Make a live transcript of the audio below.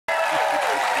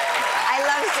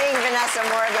Vanessa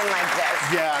Morgan like this.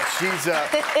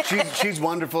 Yeah, she's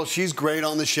wonderful. She's great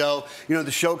on the show. You know,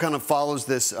 the show kind of follows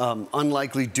this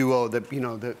unlikely duo that, you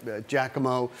know,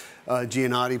 Giacomo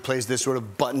Giannotti plays this sort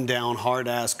of button-down,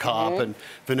 hard-ass cop, and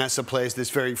Vanessa plays this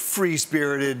very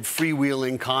free-spirited,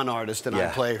 freewheeling con artist, and I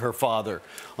play her father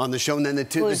on the show. And then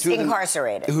who's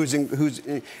incarcerated. Who's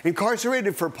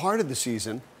incarcerated for part of the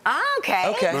season. Ah,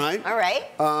 okay. Right? All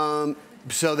right.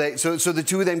 So the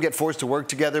two of them get forced to work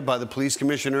together by the police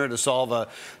commissioner to solve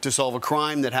a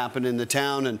crime that happened in the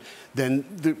town, and then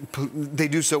they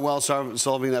do so well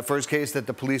solving that first case that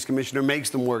the police commissioner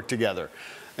makes them work together,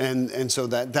 and so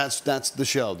that's the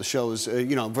show. The show is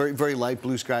very light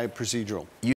blue sky procedural.